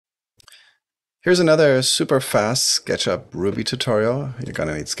Here's another super fast SketchUp Ruby tutorial. You're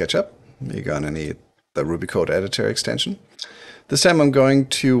gonna need SketchUp. You're gonna need the Ruby code editor extension. This time I'm going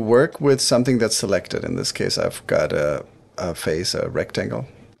to work with something that's selected. In this case, I've got a face, a rectangle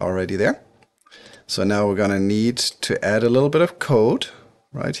already there. So now we're gonna need to add a little bit of code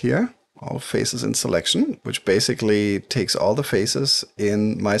right here. All faces in selection, which basically takes all the faces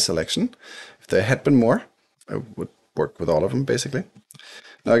in my selection. If there had been more, I would work with all of them basically.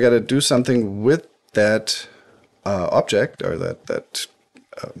 Now I got to do something with that object or that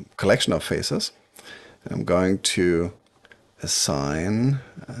collection of faces. I'm going to assign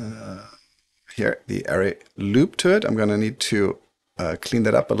here the array loop to it. I'm going to need to clean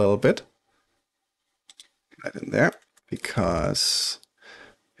that up a little bit. Right in there, because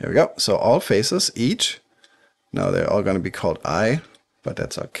here we go. So all faces each. Now they're all going to be called I, but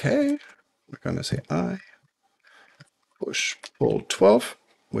that's okay. We're going to say I. Push pull 12,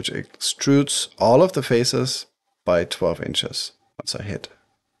 which extrudes all of the faces by 12 inches. Once I hit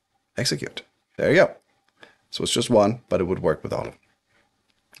execute. There you go. So it's just one, but it would work with all of them.